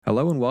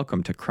Hello and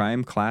welcome to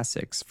Crime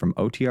Classics from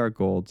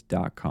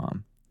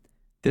OTRGold.com.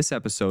 This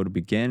episode will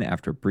begin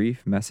after a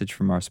brief message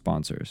from our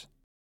sponsors.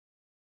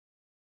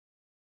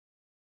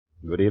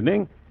 Good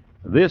evening.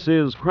 This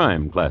is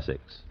Crime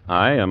Classics.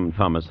 I am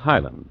Thomas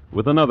Hyland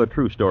with another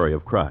true story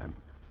of crime.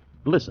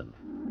 Listen.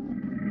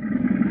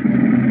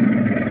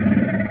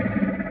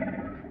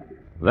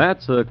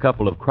 That's a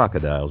couple of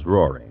crocodiles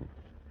roaring.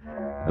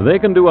 They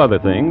can do other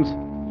things.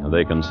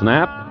 They can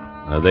snap.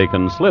 They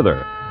can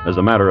slither. As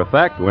a matter of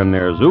fact, when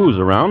there's ooze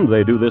around,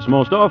 they do this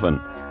most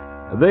often.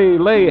 They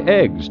lay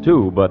eggs,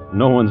 too, but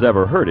no one's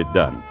ever heard it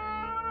done.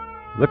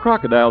 The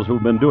crocodiles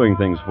who've been doing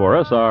things for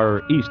us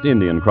are East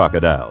Indian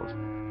crocodiles,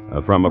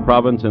 from a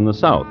province in the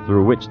south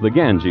through which the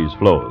Ganges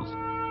flows.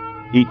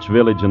 Each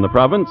village in the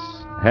province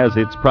has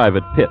its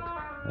private pit,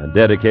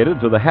 dedicated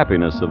to the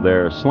happiness of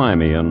their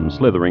slimy and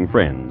slithering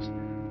friends.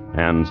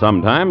 And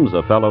sometimes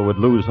a fellow would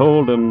lose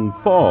hold and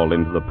fall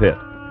into the pit,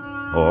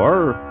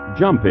 or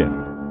jump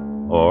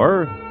in,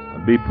 or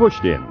be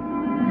pushed in.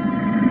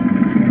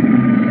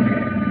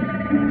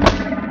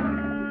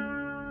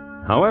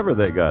 However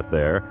they got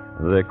there,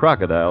 the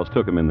crocodiles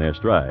took them in their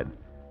stride.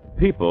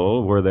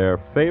 People were their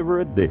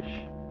favorite dish.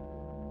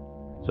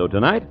 So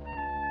tonight,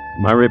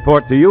 my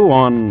report to you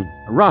on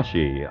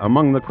Raschi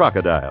among the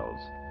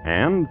crocodiles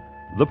and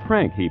the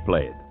prank he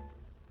played.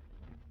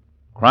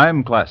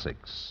 Crime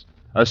Classics,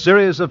 a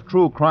series of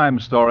true crime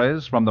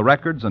stories from the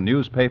records and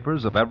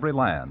newspapers of every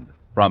land,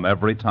 from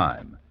every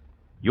time.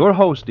 Your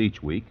host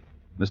each week,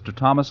 Mr.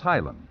 Thomas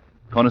Hyland,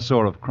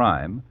 connoisseur of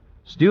crime,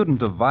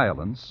 student of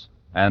violence,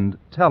 and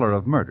teller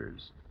of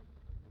murders.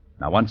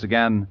 Now, once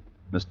again,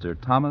 Mr.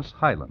 Thomas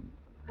Hyland.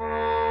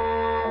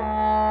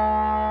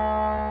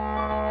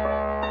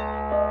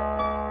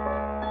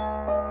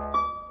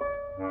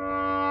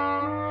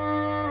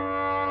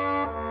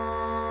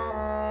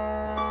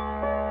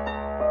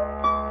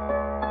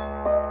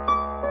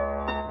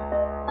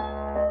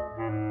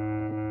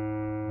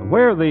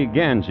 Where the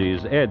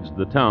Ganges edged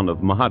the town of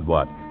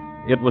Mahadwat,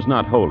 it was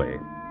not holy.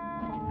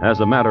 As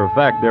a matter of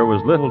fact, there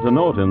was little to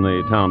note in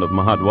the town of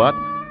Mahadwat.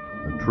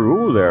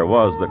 True, there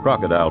was the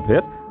crocodile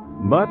pit,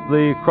 but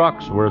the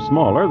crocs were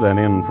smaller than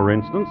in, for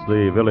instance,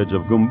 the village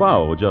of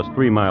Gumbao, just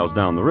 3 miles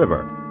down the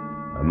river.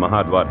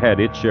 Mahadwat had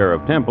its share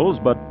of temples,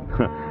 but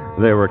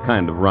they were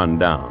kind of run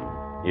down.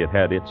 It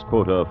had its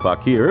quota of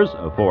fakirs,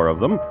 4 of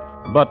them,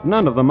 but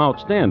none of them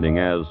outstanding,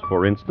 as,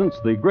 for instance,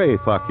 the gray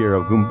fakir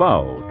of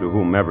Gumbao, to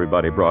whom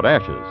everybody brought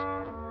ashes.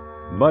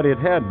 But it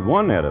had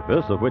one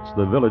edifice of which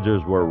the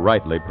villagers were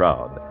rightly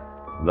proud,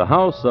 the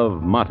house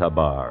of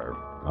Matabar,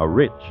 a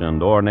rich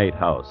and ornate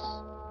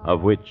house,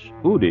 of which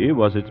Udi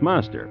was its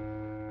master.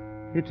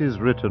 It is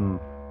written,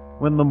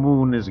 when the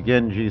moon is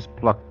Ganges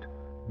plucked,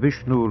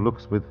 Vishnu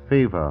looks with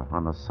favor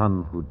on a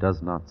son who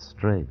does not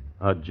stray.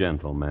 A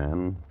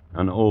gentleman,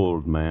 an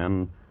old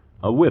man,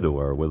 a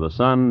widower with a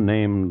son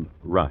named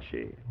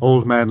Raschi.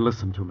 Old man,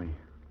 listen to me.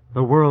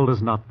 The world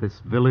is not this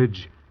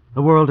village.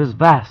 The world is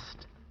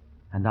vast,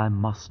 and I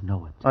must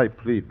know it. I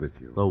plead with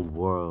you. The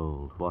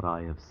world, what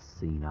I have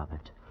seen of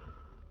it.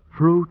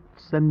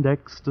 Fruits and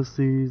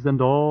ecstasies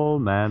and all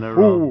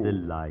manner of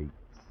delights.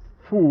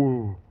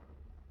 Fool!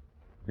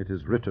 It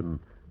is written,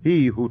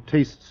 he who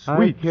tastes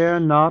sweet. I care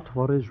not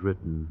what is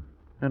written.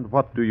 And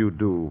what do you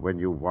do when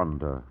you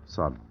wander,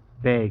 son?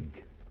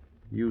 Beg.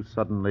 You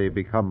suddenly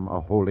become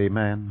a holy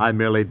man? I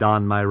merely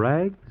don my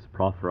rags,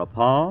 proffer a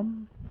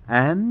palm,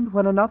 and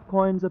when enough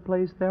coins are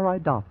placed there, I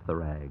doff the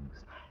rags.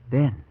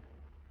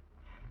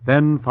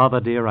 Then, Father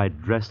dear, I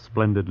dress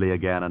splendidly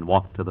again and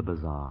walk to the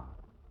bazaar.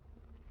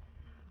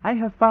 I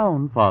have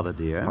found, Father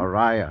dear...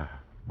 Pariah.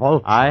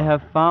 Vulture. I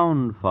have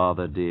found,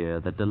 Father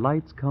dear, that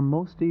delights come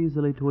most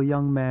easily to a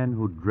young man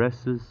who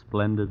dresses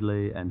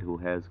splendidly and who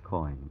has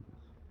coins.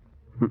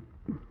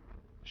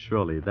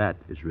 Surely that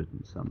is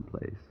written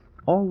someplace,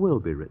 or will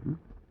be written.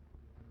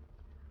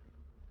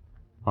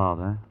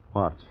 Father.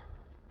 What?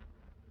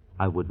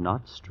 I would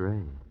not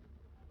stray.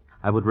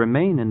 I would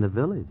remain in the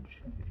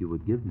village if you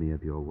would give me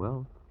of your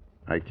wealth.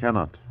 I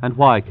cannot. And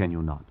why can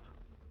you not?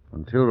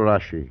 Until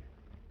Raschi,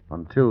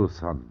 until,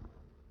 son,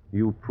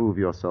 you prove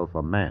yourself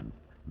a man,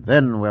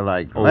 then will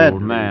I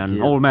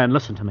gladly Old man,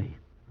 listen to me.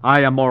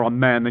 I am more a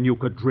man than you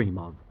could dream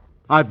of.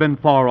 I've been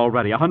far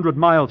already, 100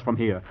 miles from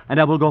here, and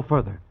I will go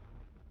further.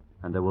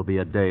 And there will be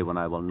a day when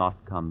I will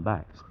not come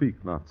back.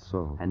 Speak not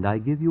so. And I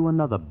give you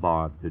another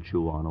barb to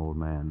chew on, old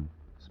man.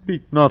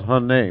 Speak not her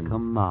name.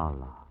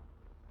 Kamala.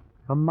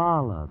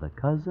 Kamala, the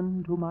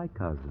cousin to my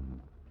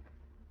cousin.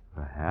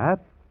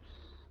 Perhaps,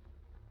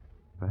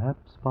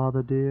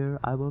 Father dear,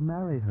 I will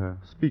marry her.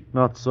 Speak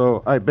not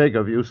so. I beg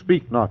of you,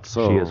 speak not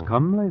so. She is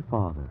comely,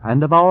 Father,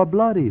 and of our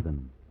blood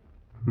even.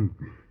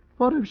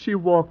 What if she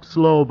walks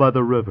slow by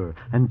the river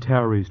and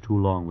tarries too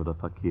long with the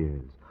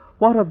fakirs?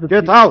 What of the...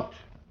 Get out!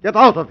 Get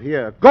out of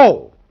here!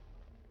 Go!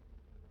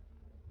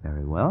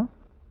 Very well.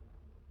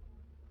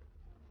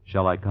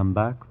 Shall I come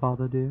back,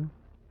 Father dear?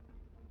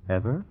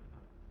 Ever?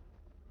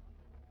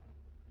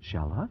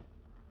 Shall I?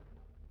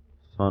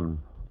 Son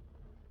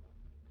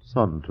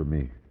to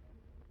me.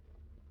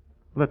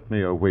 Let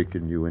me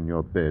awaken you in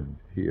your bed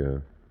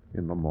here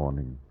in the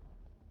morning.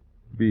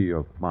 Be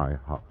of my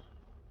house.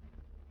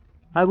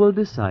 I will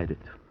decide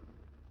it.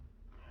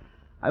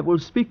 I will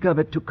speak of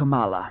it to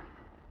Kamala.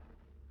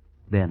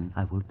 Then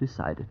I will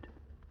decide it.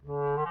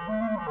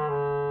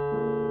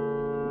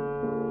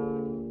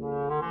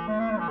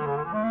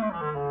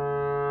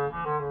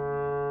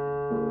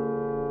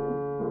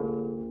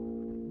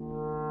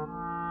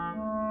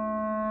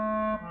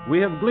 We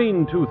have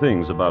gleaned two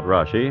things about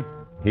Raschi.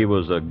 He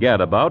was a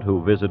gadabout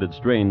who visited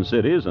strange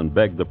cities and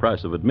begged the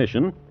price of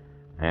admission,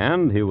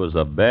 and he was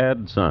a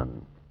bad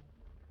son.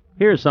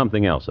 Here's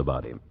something else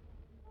about him.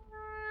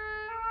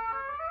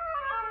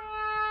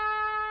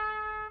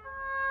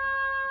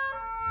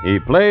 He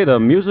played a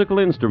musical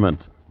instrument,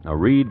 a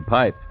reed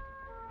pipe.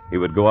 He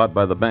would go out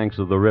by the banks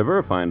of the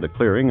river, find a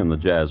clearing in the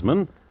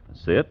jasmine,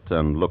 sit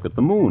and look at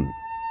the moon.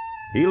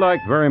 He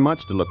liked very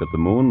much to look at the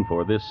moon,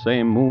 for this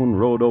same moon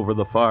rode over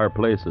the far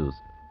places,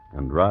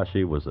 and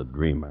Raschi was a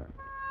dreamer.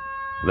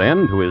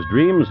 Then, to his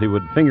dreams, he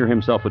would finger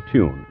himself a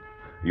tune.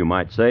 You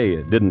might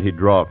say, didn't he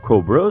draw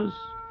cobras?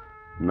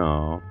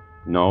 No,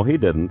 he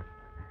didn't.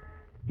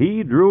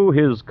 He drew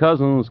his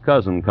cousin's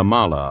cousin,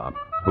 Kamala,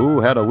 who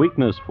had a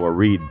weakness for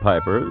reed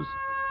pipers,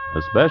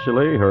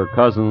 especially her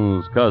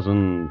cousin's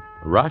cousin,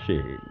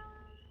 Raschi.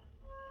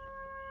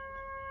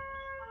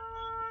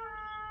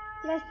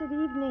 Blessed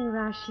evening,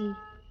 Raschi.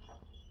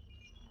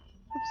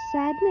 Of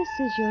sadness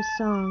is your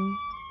song,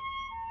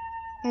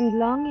 and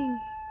longing.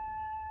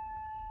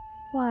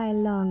 Why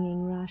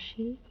longing,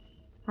 Raschi?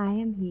 I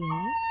am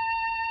here.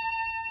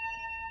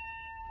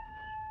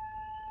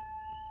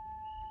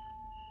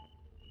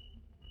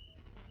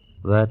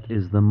 That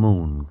is the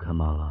moon,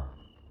 Kamala.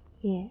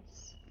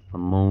 Yes. A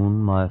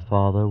moon my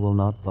father will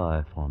not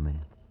buy for me.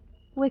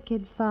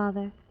 Wicked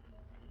father.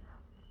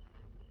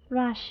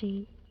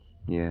 Raschi,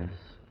 Yes.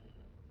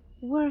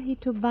 were he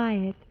to buy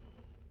it,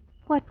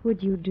 what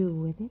would you do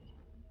with it?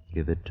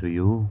 Give it to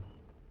you,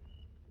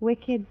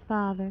 Wicked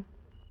father.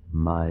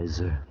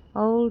 miser,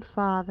 Old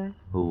father.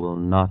 who will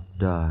not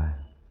die,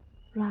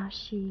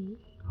 Raschi.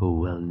 who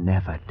will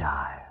never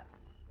die.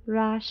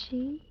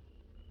 Raschi,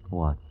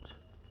 What?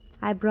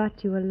 I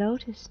brought you a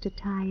lotus to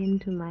tie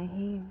into my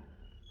hair.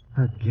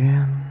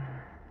 Again?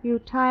 You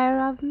tire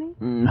of me?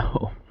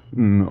 No,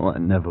 I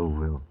never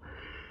will.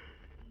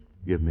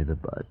 Give me the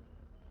bud.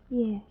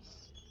 Yes.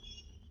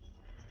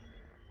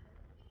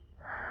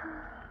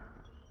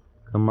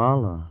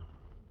 Kamala,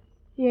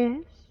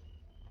 Yes?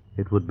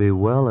 it would be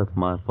well if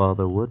my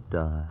father would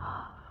die.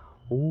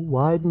 Oh,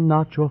 widen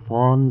not your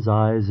fawn's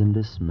eyes in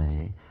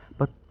dismay,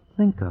 but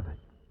think of it.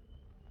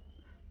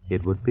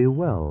 It would be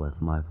well if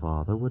my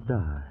father would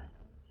die.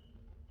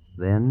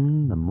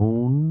 Then the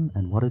moon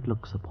and what it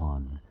looks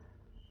upon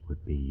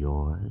would be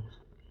yours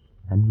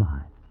and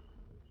mine.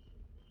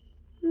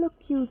 Look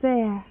you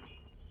there,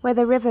 where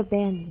the river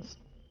bends.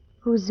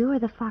 Huzur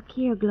the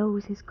fakir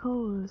glows his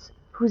coals.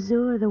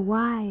 Huzur the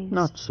wise.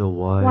 Not so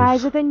wise.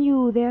 Wiser than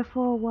you,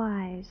 therefore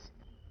wise.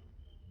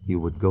 You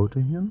would go to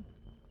him?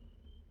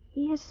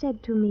 He has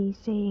said to me,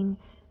 saying,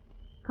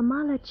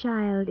 Kamala,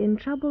 child, in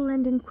trouble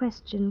and in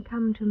question,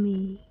 come to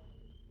me.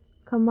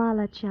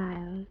 Kamala,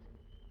 child,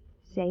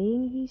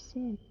 saying he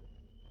said,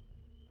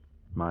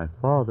 My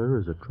father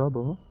is a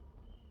trouble.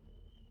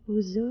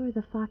 Huzur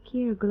the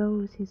fakir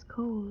glows his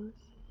coals.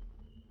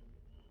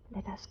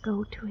 Let us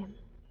go to him.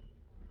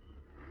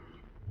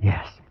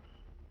 Yes.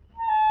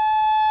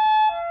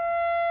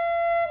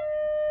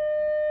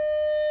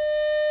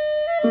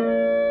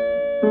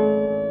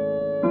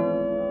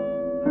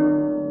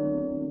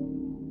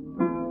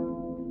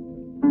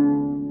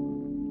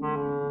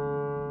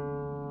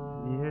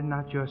 Near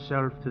not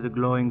yourself to the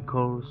glowing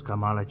coals,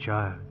 Kamala,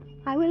 child.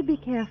 I will be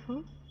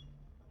careful.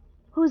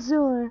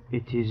 Huzur,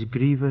 It is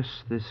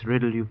grievous, this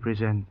riddle you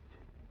present.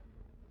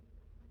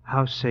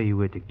 How say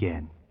you it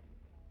again?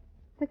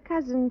 the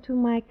cousin to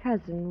my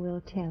cousin will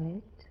tell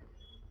it.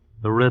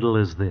 The riddle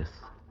is this.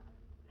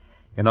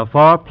 In a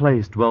far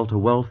place dwelt a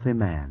wealthy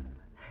man.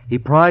 He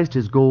prized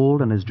his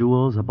gold and his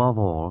jewels above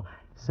all,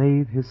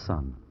 save his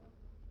son.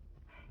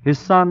 His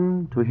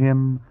son to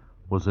him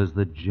was as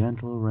the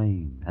gentle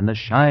rain and the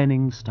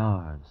shining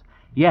stars.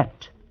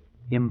 Yet,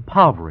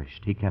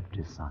 impoverished, he kept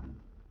his son.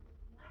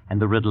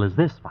 And the riddle is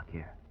this,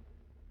 Fakir.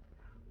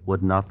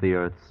 Would not the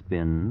earth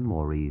spin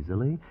more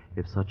easily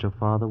if such a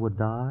father would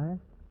die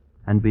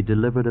and be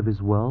delivered of his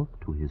wealth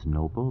to his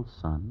noble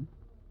son?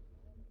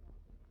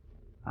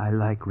 I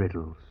like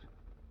riddles.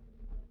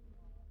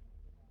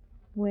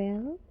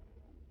 Well,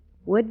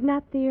 would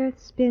not the earth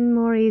spin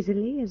more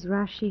easily, as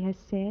Raschi has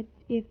said,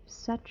 if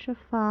such a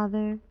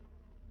father...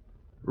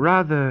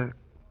 Rather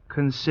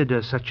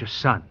consider such a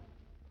son.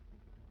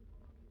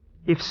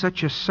 If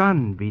such a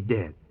son be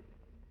dead,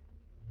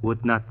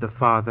 would not the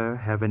father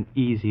have an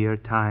easier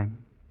time?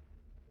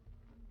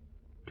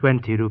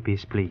 20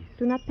 rupees, please.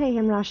 Do not pay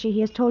him, Raschi.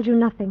 He has told you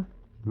nothing.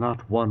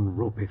 Not one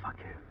rupee,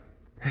 Fakir.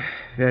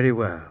 Very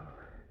well.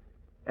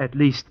 At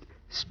least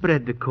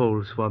spread the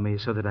coals for me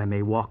so that I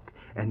may walk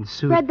and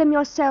soon... Spread them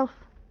yourself.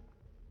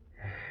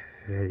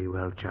 Very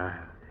well,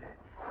 child.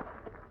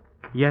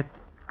 Yet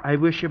I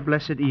wish a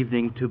blessed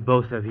evening to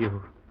both of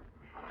you.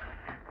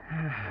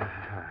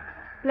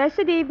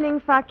 Blessed evening,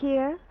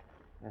 Fakir.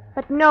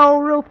 But no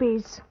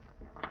rupees.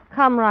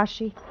 Come,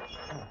 Raschi.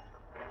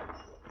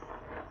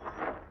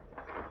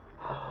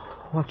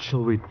 What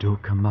shall we do,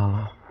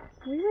 Kamala?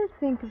 We will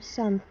think of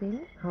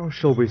something. How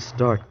shall we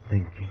start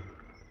thinking?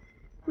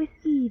 With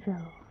evil.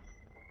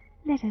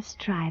 Let us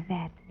try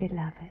that,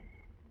 beloved.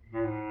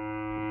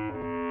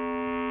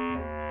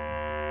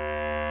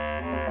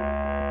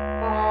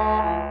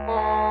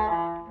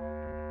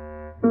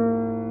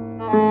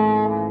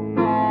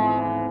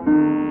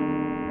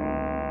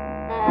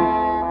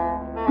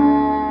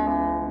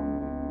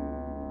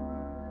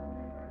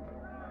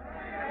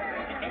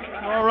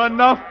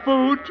 Enough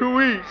food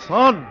to eat.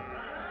 Son,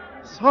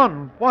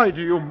 why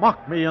do you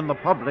mock me in the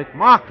public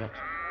market?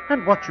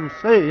 And what you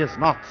say is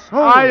not so.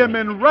 I am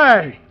in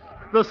rags,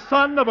 the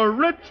son of a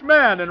rich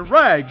man in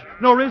rags,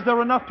 nor is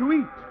there enough to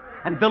eat.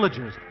 And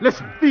villagers,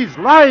 listen. These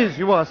lies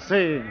you are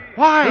saying.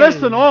 Why?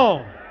 Listen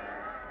all.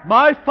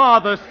 My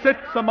father sits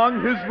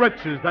among his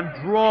riches and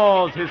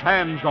draws his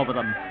hands over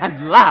them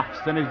and laughs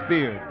in his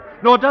beard.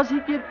 Nor does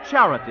he give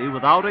charity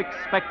without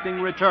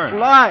expecting return.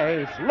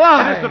 Lies.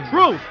 It is the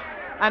truth.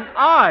 And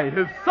I,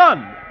 his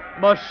son,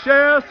 must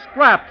share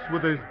scraps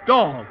with his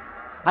dog.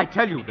 I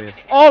tell you this,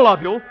 all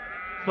of you,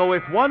 so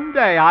if one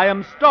day I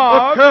am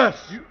starved...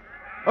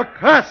 A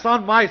curse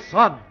on my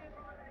son.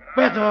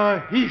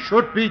 Better he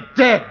should be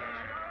dead.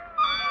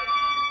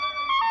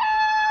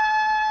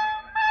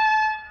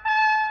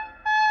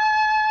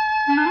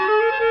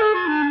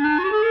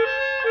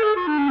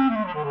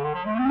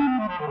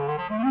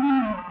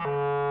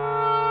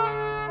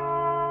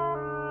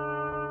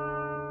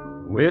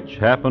 Which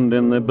happened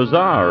in the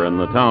bazaar in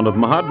the town of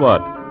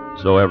Mahadwat,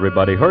 so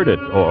everybody heard it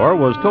or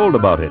was told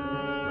about it.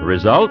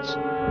 Results?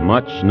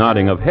 Much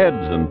nodding of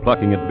heads and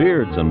plucking at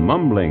beards and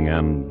mumbling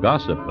and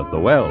gossip at the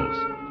wells.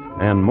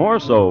 And more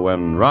so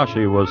when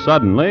Raschi was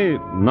suddenly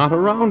not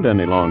around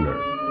any longer,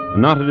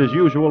 not at his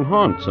usual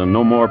haunts, and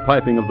no more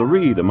piping of the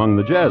reed among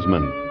the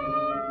jasmine.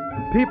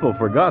 People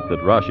forgot that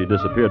Raschi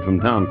disappeared from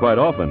town quite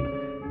often.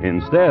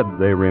 Instead,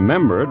 they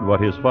remembered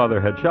what his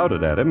father had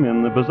shouted at him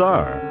in the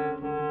bazaar.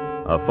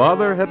 A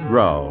father had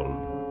growled,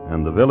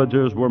 and the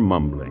villagers were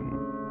mumbling.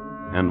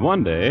 And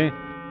one day,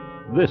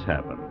 this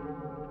happened.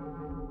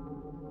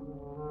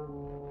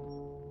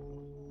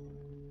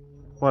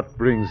 What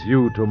brings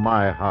you to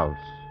my house?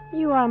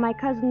 You are my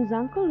cousin's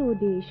uncle,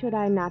 Udi. Should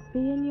I not be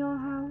in your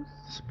house?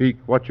 Speak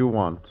what you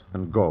want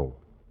and go.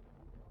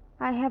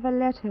 I have a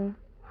letter.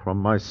 From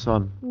my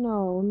son?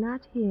 No,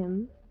 not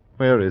him.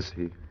 Where is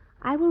he?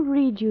 I will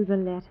read you the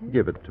letter.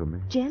 Give it to me.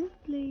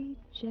 Gently,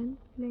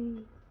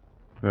 gently.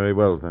 Very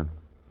well, then.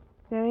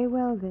 Very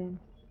well, then.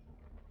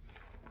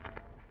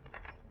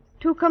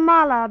 To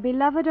Kamala,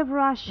 beloved of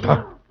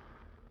Raschi.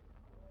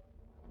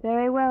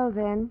 Very well,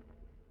 then.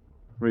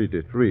 Read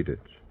it.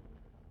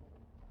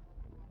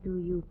 Do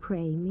you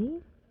pray me?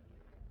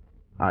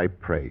 I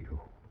pray you.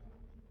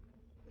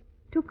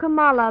 To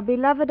Kamala,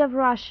 beloved of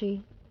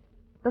Raschi.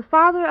 The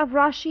father of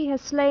Raschi has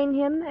slain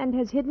him and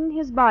has hidden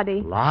his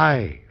body.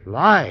 Lie.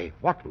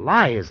 What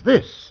lie is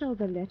this? So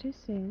the letter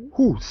says.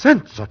 Who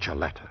sent such a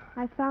letter?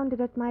 I found it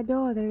at my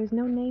door. There is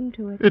no name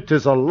to it. It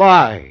is a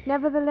lie.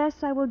 Nevertheless,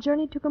 I will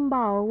journey to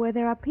Gumbau, where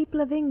there are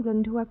people of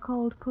England who are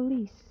called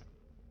police.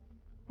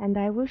 And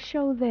I will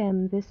show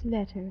them this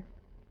letter.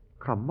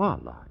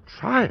 Kamala,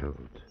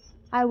 child.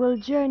 I will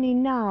journey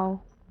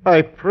now.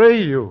 I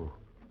pray you.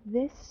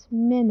 This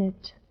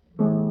minute.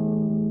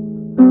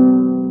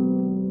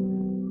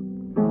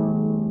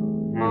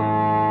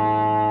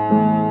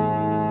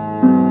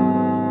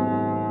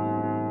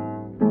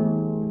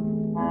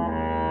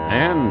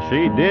 And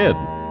she did.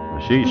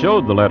 She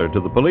showed the letter to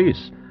the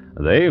police.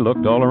 They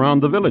looked all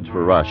around the village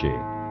for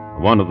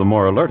Raschi. One of the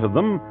more alert of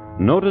them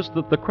noticed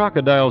that the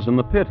crocodiles in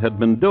the pit had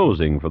been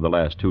dozing for the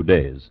last 2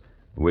 days,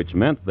 which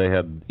meant they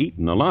had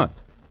eaten a lot,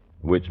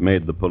 which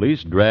made the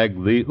police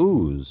drag the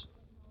ooze.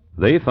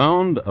 They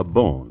found a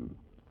bone.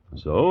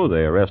 So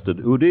they arrested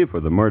Udi for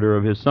the murder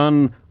of his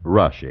son,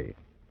 Raschi.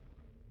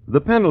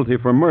 The penalty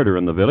for murder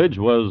in the village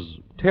was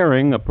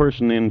tearing a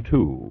person in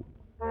two.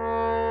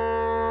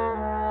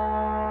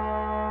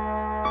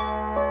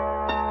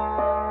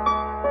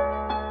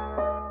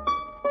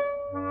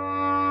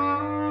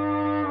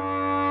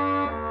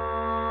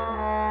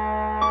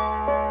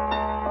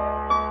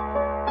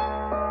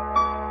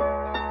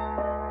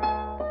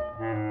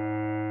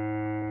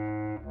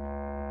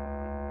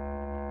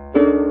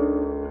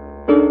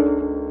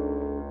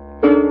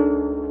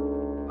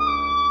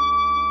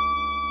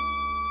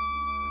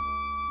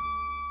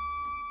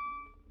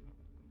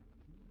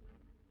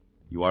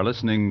 You are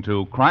listening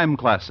to Crime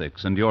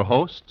Classics and your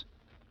host,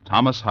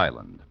 Thomas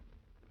Hyland.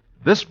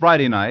 This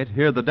Friday night,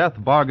 hear the death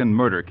bargain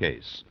murder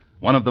case,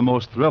 one of the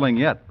most thrilling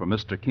yet for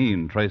Mr.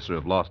 Keene, tracer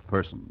of lost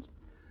persons.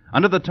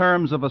 Under the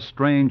terms of a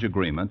strange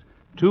agreement,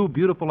 2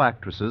 beautiful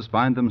actresses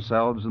find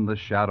themselves in the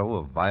shadow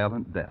of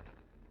violent death.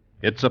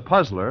 It's a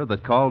puzzler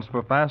that calls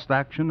for fast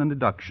action and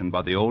deduction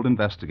by the old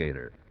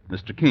investigator,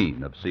 Mr.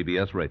 Keene of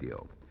CBS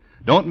Radio.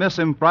 Don't miss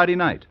him Friday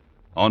night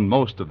on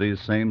most of these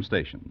same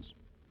stations.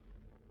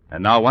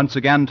 And now, once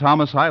again,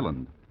 Thomas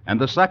Hyland and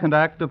the second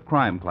act of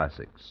Crime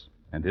Classics,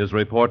 and his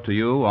report to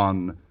you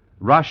on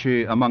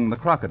Raschi among the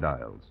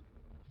Crocodiles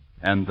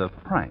and the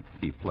prank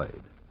he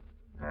played.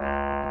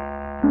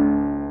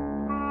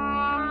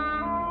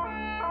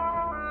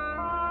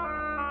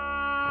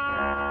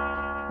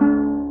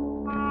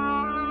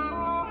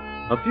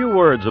 A few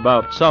words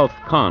about South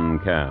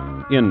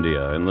Konkan,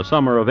 India, in the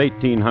summer of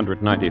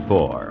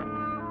 1894.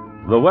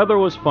 The weather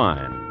was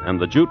fine, and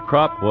the jute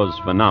crop was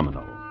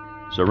phenomenal.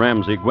 Sir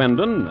Ramsay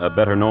Gwendon,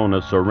 better known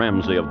as Sir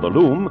Ramsay of the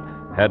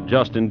Loom, had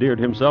just endeared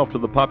himself to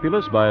the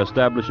populace by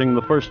establishing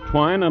the first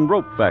twine and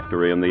rope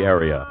factory in the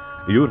area,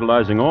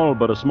 utilizing all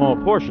but a small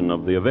portion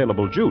of the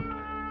available jute.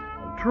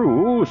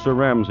 True, Sir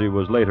Ramsay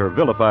was later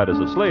vilified as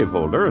a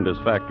slaveholder and his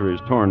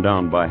factories torn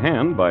down by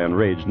hand by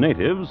enraged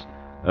natives.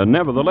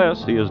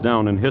 Nevertheless, he is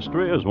down in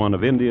history as one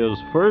of India's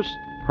first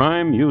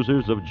prime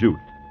users of jute.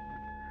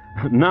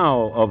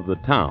 Now, of the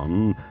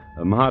town,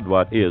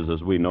 Mahadwat is,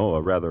 as we know,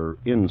 a rather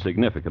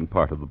insignificant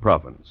part of the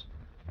province.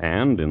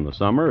 And in the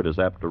summer, it is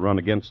apt to run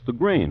against the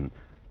grain,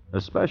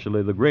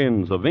 especially the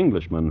grains of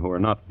Englishmen who are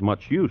not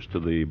much used to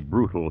the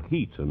brutal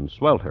heat and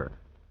swelter.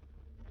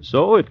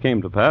 So it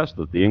came to pass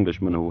that the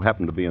Englishman who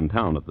happened to be in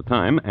town at the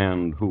time,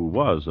 and who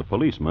was a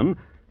policeman,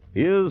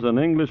 is an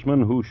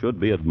Englishman who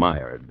should be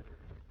admired.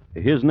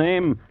 His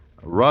name,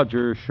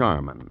 Roger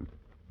Sharman,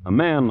 a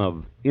man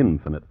of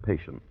infinite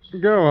patience.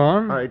 Go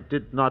on. I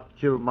did not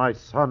kill my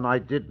son. I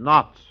did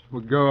not.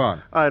 Well, go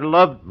on. I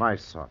loved my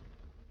son.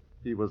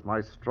 He was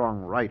my strong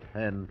right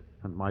hand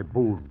and my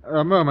boon.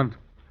 A moment.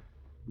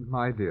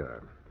 My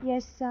dear,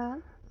 Yes,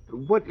 sir?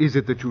 what is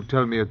it that you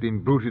tell me has been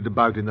bruited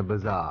about in the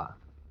bazaar?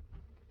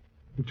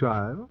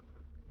 Child?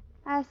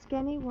 Ask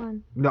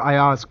anyone. No, I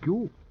ask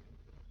you.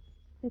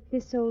 That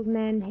this old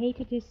man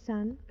hated his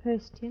son,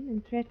 cursed him,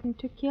 and threatened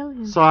to kill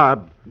him.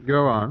 Saab,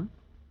 Go on.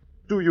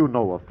 do you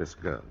know of this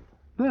girl?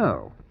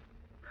 No.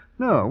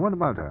 No, what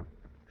about her?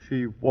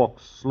 She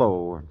walks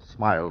slow and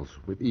smiles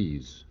with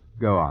ease.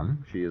 Go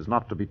on. She is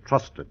not to be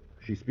trusted.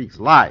 She speaks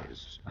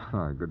lies.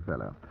 Oh, good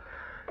fellow.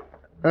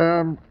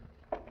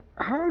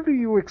 How do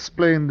you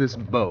explain this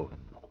bone?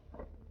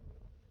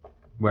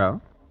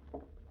 Well?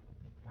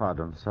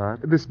 Pardon, sir.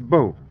 This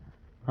bone.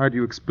 How do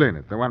you explain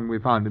it? The one we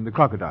found in the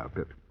crocodile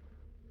pit.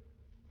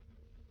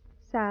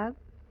 Sab,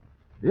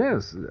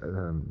 Yes,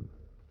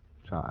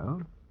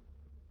 child.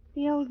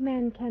 the old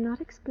man cannot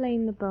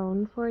explain the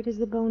bone, for it is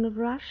the bone of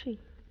Raschi,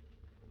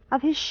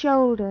 of his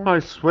shoulder. I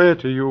swear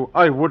to you,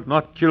 I would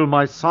not kill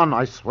my son.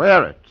 I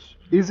swear it.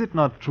 Is it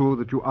not true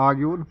that you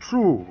argued?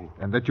 True.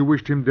 And that you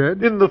wished him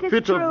dead? In the It is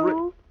fit of...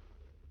 true.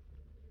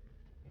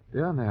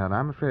 Dear man,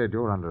 I'm afraid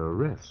you're under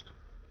arrest.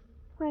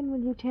 When will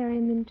you tear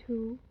him in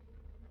two?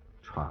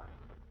 Child.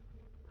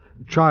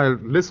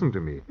 Child, listen to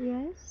me.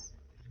 Yes?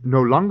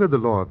 No longer the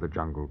law of the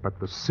jungle, but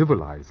the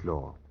civilized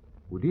law.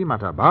 Udi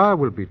Matabar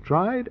will be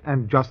tried,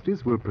 and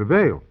justice will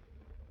prevail.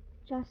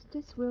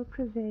 Justice will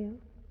prevail.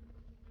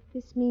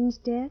 This means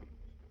death?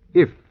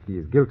 If he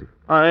is guilty.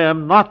 I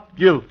am not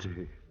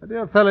guilty. My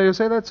dear fellow, you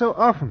say that so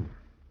often.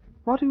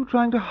 What are you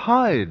trying to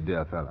hide,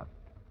 dear fellow?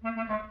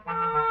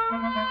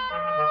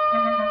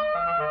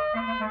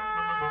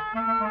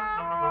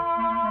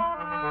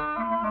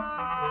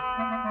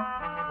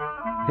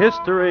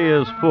 History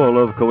is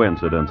full of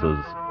coincidences,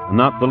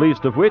 not the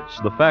least of which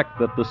the fact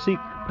that the Sikh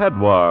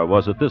Pedwar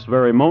was at this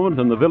very moment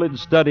in the village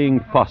studying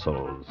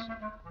fossils.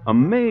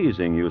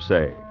 Amazing, you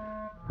say.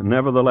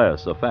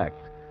 Nevertheless, a fact.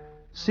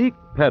 Sikh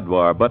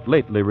Pedwar, but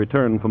lately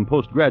returned from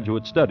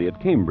postgraduate study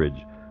at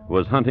Cambridge,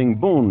 was hunting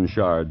bone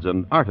shards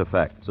and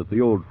artifacts at the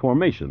old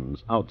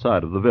formations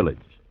outside of the village.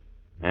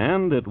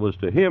 And it was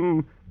to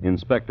him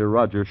Inspector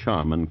Roger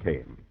Sharman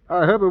came.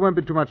 I hope it won't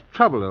be too much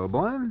trouble, old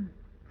boy.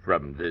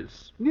 From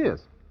this?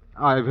 Yes.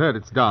 I've heard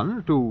it's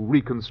done to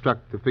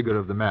reconstruct the figure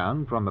of the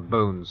man from a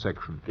bone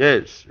section.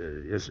 Yes,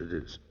 yes, it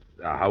is.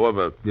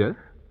 However, Yes?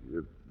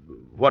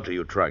 what are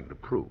you trying to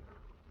prove?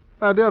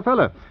 My dear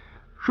fellow,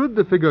 should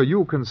the figure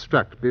you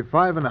construct be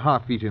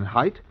 5.5 feet in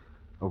height,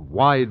 of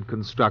wide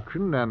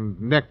construction, and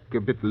neck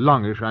a bit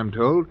longish, I'm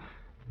told,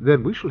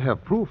 then we shall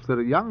have proof that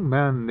a young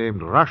man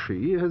named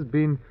Raschi has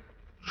been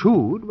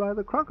chewed by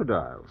the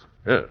crocodiles.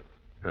 Yeah,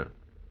 yeah.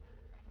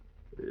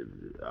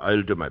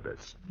 I'll do my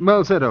best.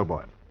 Well said, old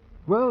boy.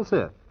 Well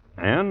said.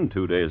 And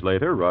 2 days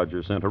later,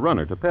 Roger sent a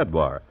runner to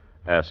Pedwar,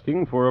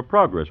 asking for a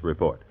progress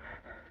report.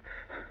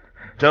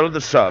 Tell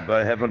the sub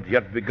I haven't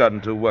yet begun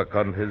to work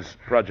on his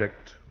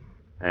project.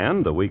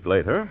 And a week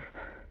later,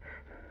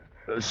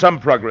 Some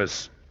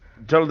progress.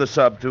 Tell the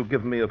sub to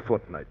give me a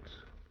fortnight.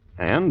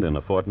 and in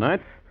a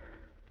fortnight,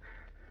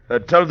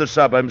 Tell the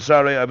sub I'm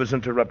sorry I was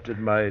interrupted.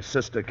 My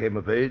sister came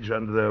of age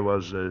and there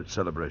was a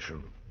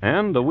celebration.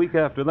 and a week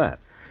after that.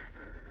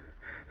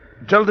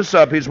 Tell the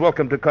sub he's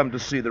welcome to come to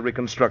see the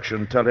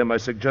reconstruction. Tell him I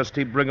suggest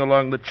he bring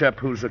along the chap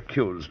who's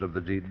accused of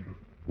the deed.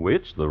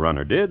 Which the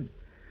runner did.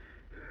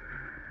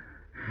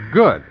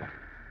 Good.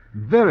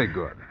 Very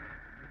good.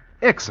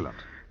 Excellent.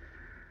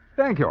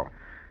 Thank you.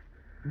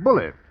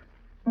 Bully,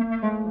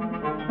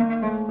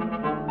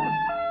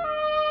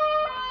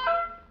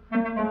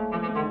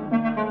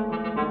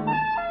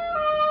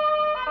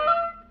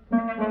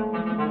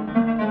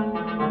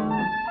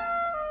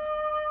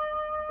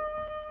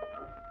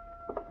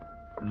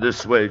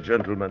 This way,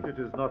 gentlemen. It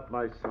is not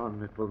my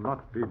son. It will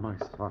not be my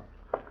son.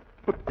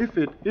 But if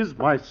it is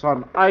my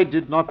son, I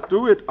did not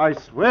do it. I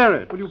swear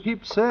it. Well, you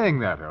keep saying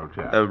that, old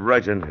chap.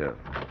 Right in here.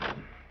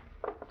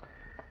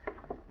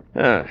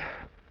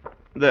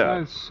 There.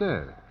 I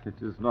say. It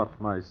is not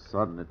my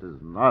son. It is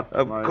not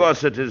Of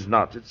course it is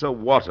not. It's a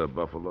water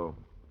buffalo.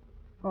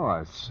 Oh,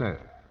 I say.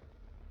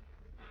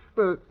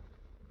 But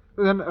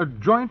then a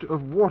joint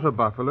of water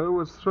buffalo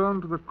was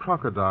thrown to the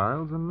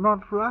crocodiles and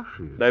not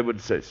Raschi. I would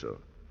say so.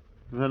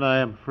 Then I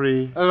am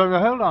free.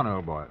 Hold on,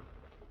 old boy.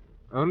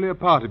 Only a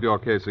part of your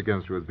case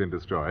against you has been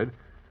destroyed.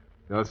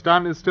 Your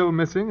son is still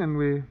missing, and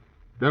we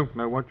don't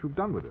know what you've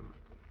done with him.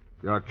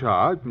 You're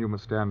charged, and you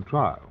must stand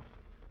trial.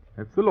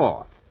 It's the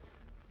law.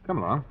 Come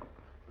along.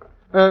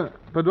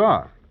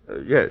 Padua.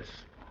 Yes.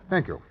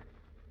 Thank you.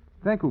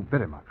 Thank you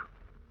very much.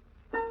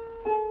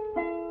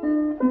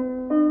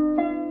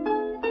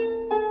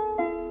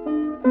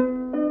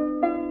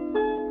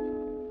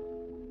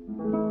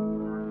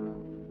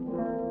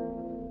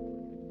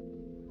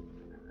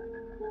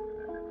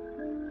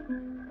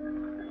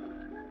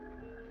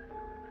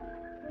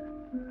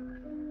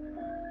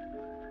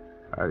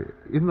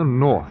 In the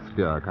north,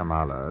 dear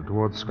Kamala,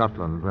 towards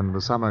Scotland, when the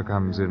summer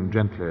comes in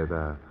gently, there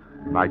are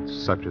nights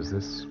such as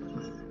this.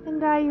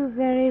 And are you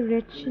very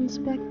rich,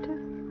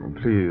 Inspector? Oh,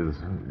 please,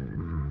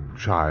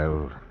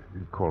 child,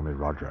 call me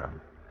Roger.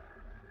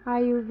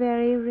 Are you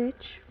very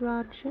rich,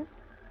 Roger?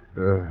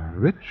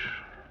 Rich?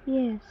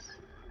 Yes.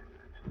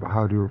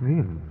 How do you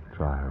mean,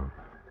 child?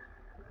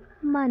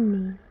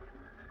 Money.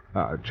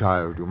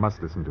 Child, you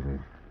must listen to me.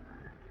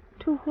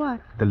 To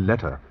what? The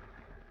letter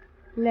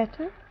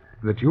Letter?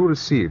 that you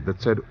received that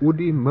said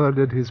Udi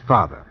murdered his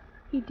father,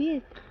 He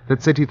did.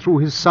 that said he threw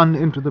his son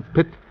into the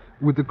pit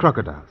with the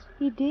crocodiles.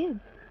 He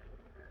did.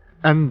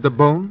 And the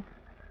bone?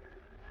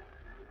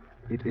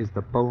 It is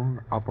the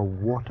bone of a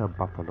water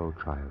buffalo,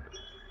 child.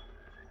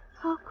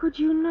 How could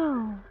you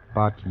know?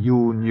 But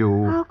you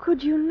knew. How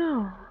could you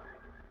know?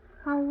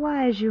 How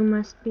wise you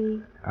must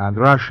be. And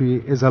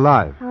Raschi is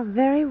alive. How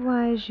very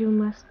wise you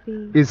must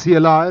be. Is he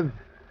alive?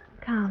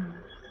 Come.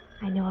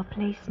 I know a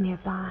place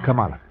nearby.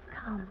 Kamala.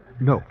 Come.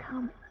 No.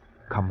 Come.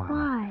 Kamala.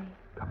 Why?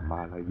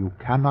 Kamala, you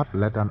cannot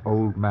let an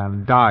old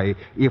man die.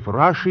 If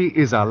Raschi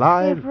is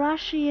alive... If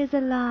Raschi is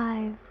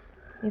alive.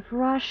 If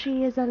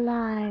Raschi is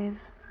alive.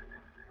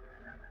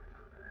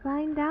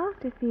 Find out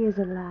if he is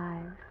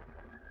alive.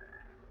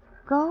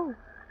 Go.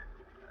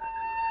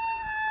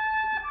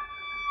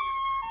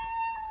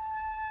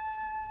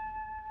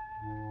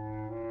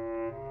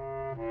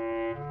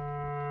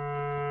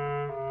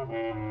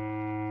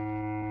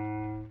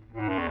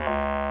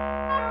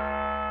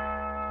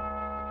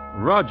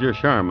 Roger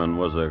Sharman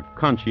was a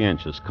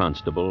conscientious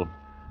constable.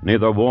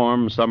 Neither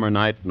warm summer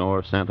night,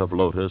 nor scent of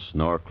lotus,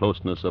 nor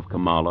closeness of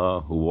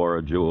Kamala, who wore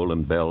a jewel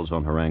and bells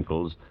on her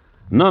ankles,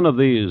 none of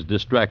these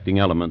distracting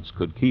elements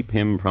could keep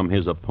him from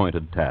his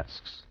appointed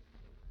tasks.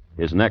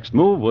 His next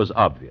move was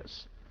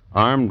obvious.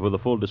 Armed with a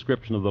full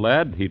description of the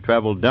lad, he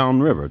traveled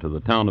downriver to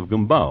the town of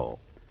Gumbao,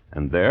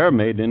 and there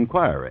made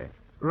inquiry.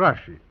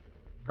 Raschi,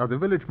 of the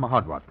village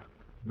Mahadwat.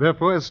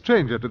 Therefore a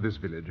stranger to this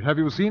village. Have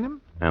you seen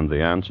him? And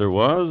the answer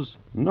was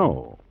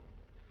no.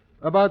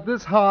 About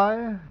this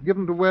high,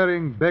 given to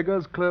wearing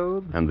beggar's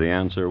clothes? And the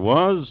answer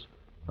was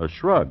a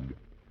shrug.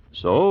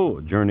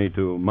 So, journey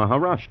to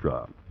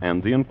Maharashtra,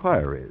 and the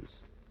inquiries.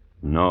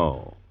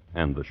 No,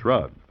 and the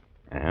shrug.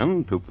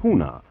 And to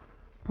Pune.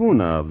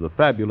 Pune of the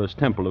fabulous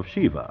temple of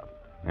Shiva.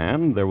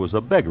 And there was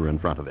a beggar in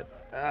front of it.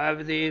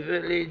 Of the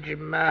village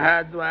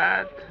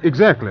Mahadwat?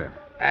 Exactly.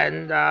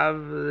 And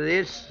of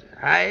this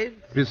height?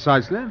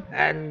 Precisely.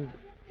 And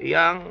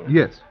young?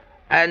 Yes.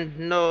 And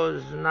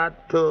nose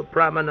not too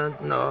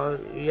prominent, nor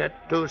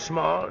yet too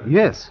small?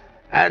 Yes.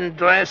 And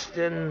dressed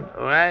in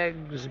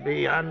rags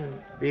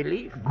beyond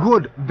belief?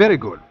 Good, very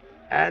good.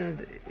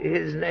 And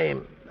his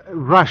name?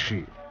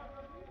 Raschi.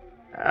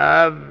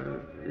 Of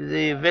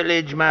the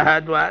village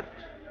Mahadwat?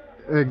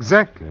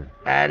 Exactly.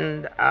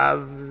 And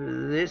of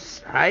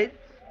this height?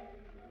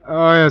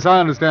 Oh, yes,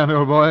 I understand,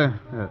 old boy.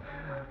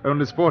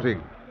 Only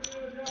sporting.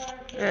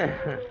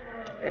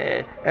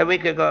 A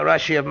week ago,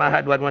 Raschi of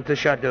Mahadwat went to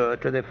Shadur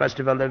to the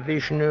festival of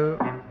Vishnu.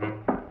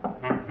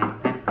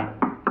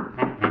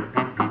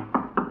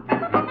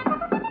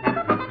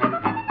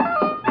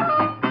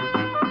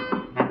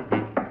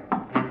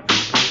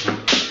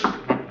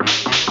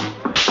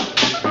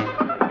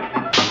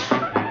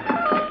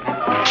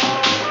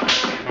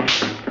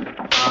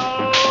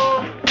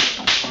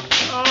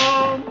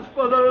 Alms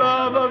for the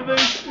love of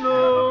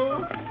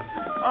Vishnu!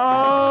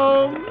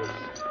 Alms!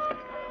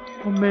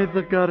 Oh, may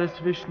the goddess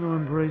Vishnu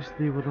embrace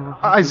thee with all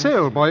happiness. I say,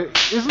 old boy,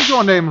 isn't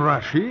your name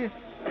Raschi?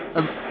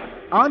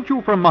 Aren't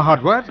you from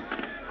Mahadwat?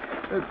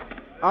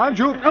 Aren't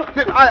you? Oh,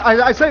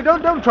 I say,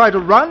 don't try to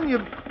run. You.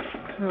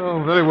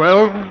 Oh, very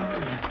well.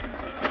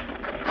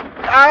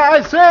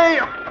 I say...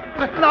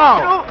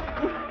 Now!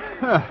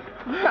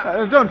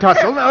 Don't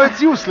tussle. No,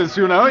 it's useless,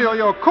 you know.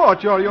 You're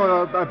caught.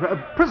 You're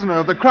a prisoner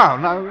of the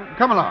crown. Now,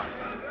 come along.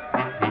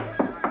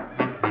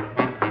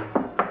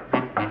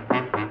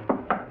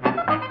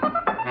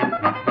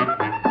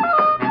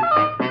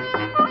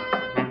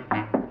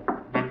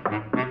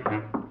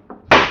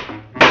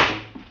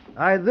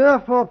 I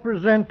therefore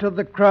present to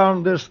the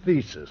crown this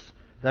thesis,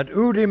 that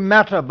Udi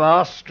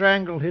Matabar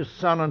strangled his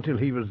son until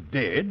he was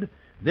dead.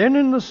 Then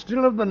in the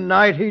still of the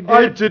night he did...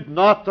 I did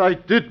not, I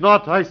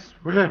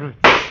swear it.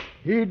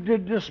 He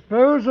did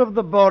dispose of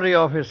the body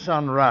of his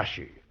son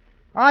Raschi.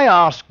 I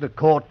ask the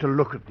court to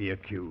look at the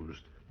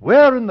accused.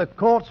 Where in the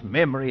court's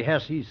memory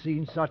has he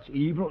seen such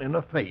evil in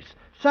a face,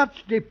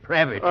 such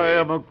depravity? I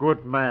am a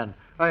good man.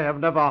 I have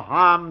never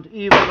harmed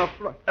even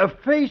a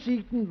face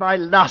eaten by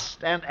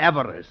lust and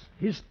avarice.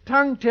 His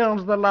tongue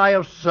tells the lie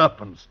of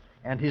serpents,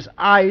 and his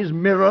eyes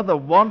mirror the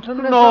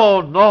wantonness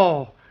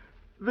No.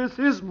 This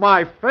is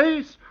my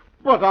face,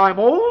 but I'm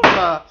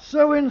older.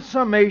 So in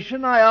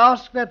summation, I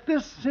ask that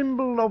this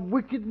symbol of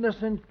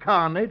wickedness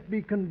incarnate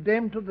be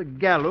condemned to the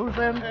gallows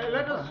and...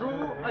 let us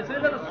through. I say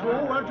let us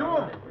through, won't you?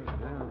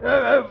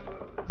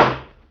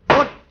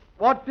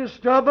 What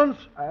disturbance?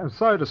 I'm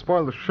sorry to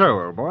spoil the show,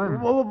 old boy.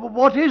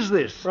 What is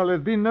this? Well, there's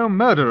been no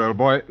murder, old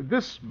boy.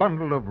 This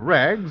bundle of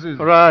rags is...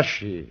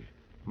 Raschi,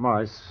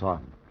 my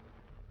son.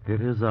 It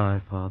is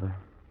I, Father.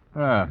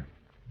 Ah,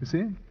 you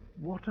see?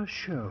 What a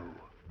show.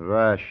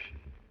 Raschi.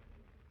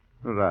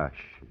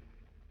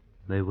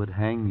 They would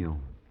hang you.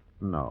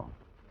 No.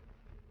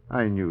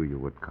 I knew you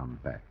would come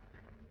back.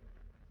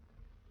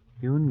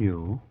 You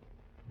knew?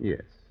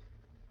 Yes.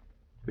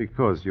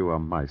 Because you are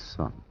my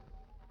son.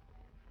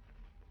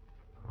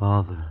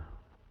 Father.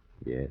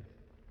 Yes.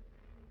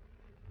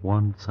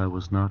 Once I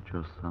was not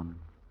your son.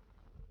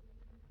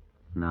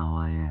 Now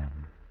I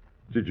am.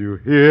 Did you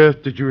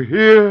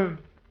hear?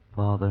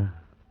 Father.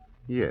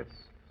 Yes,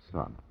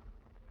 son.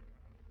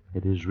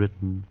 It is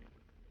written,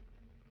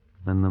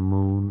 when the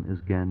moon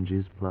is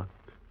Ganges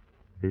plucked,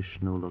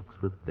 Vishnu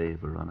looks with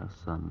favor on a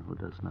son who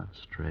does not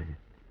stray.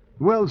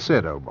 Well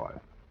said, old boy.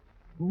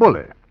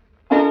 Bully.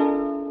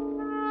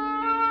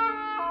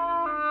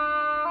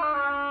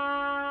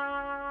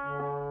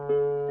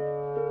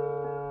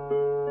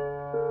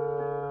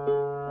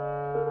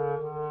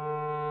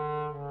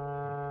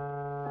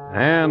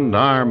 And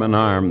arm in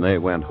arm they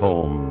went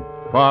home,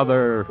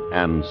 father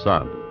and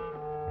son.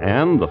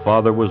 And the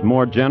father was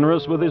more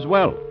generous with his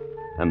wealth,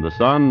 and the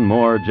son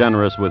more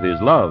generous with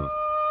his love.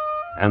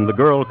 And the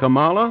girl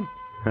Kamala?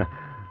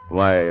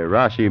 Why,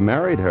 Raschi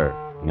married her,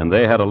 and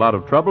they had a lot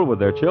of trouble with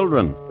their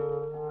children.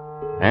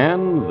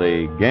 And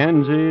the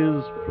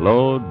Ganges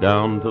flowed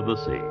down to the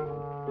sea.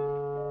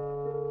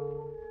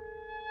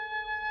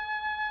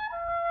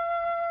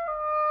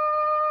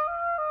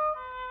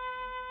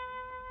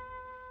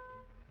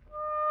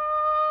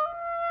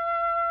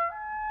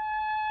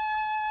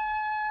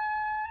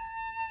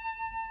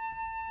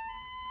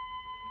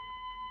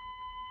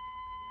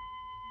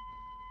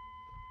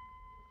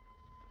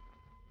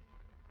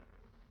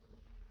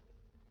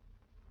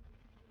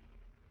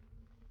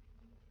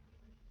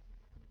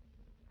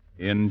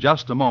 In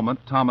just a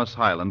moment, Thomas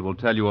Hyland will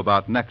tell you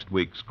about next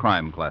week's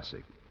crime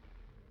classic.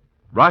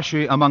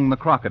 Raschi Among the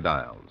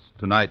Crocodiles,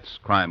 tonight's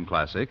crime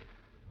classic,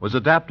 was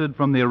adapted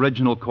from the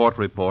original court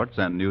reports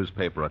and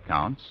newspaper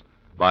accounts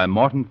by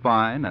Morton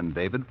Fine and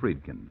David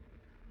Friedkin.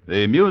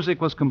 The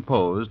music was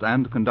composed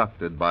and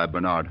conducted by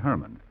Bernard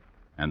Herrmann,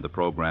 and the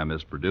program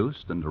is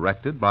produced and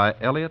directed by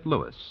Elliott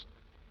Lewis.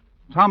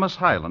 Thomas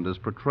Hyland is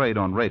portrayed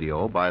on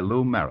radio by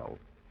Lou Merrill.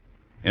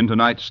 In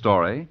tonight's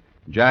story,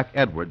 Jack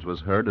Edwards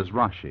was heard as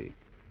Raschi,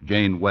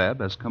 Jane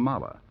Webb as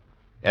Kamala,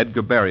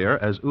 Edgar Barrier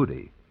as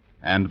Udi,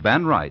 and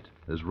Ben Wright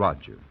as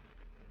Roger.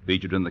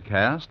 Featured in the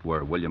cast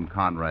were William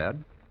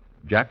Conrad,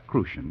 Jack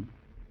Crucian,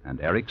 and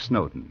Eric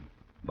Snowden,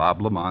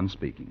 Bob Lamont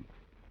speaking.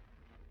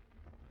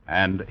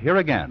 And here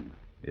again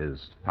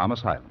is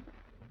Thomas Hyland.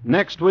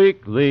 Next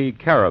week, the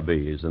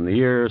Caribbees in the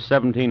year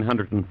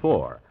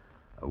 1704,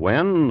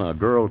 when a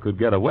girl could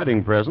get a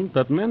wedding present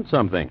that meant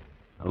something,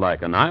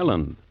 like an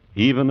island,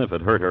 even if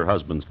it hurt her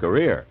husband's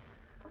career.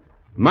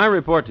 My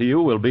report to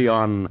you will be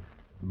on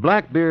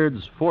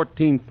Blackbeard's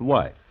 14th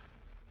wife,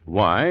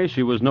 why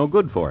she was no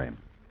good for him.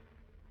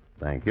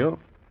 Thank you.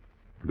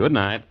 Good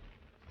night.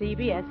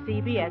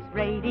 CBS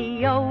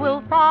Radio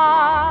will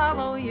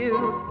follow you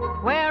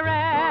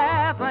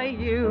wherever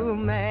you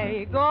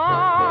may go.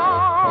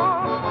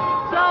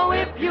 So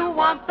if you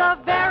want the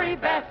very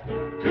best,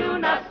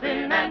 tune us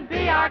in and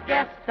be our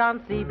guest on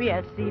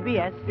CBS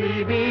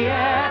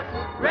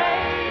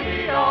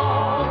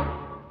Radio.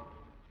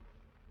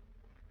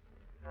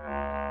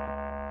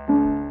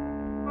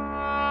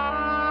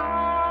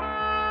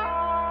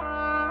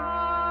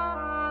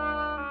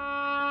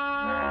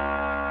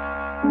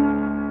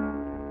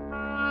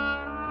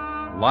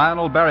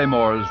 Lionel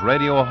Barrymore's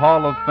Radio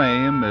Hall of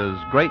Fame is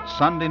great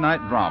Sunday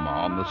night drama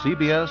on the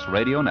CBS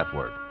Radio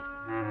Network.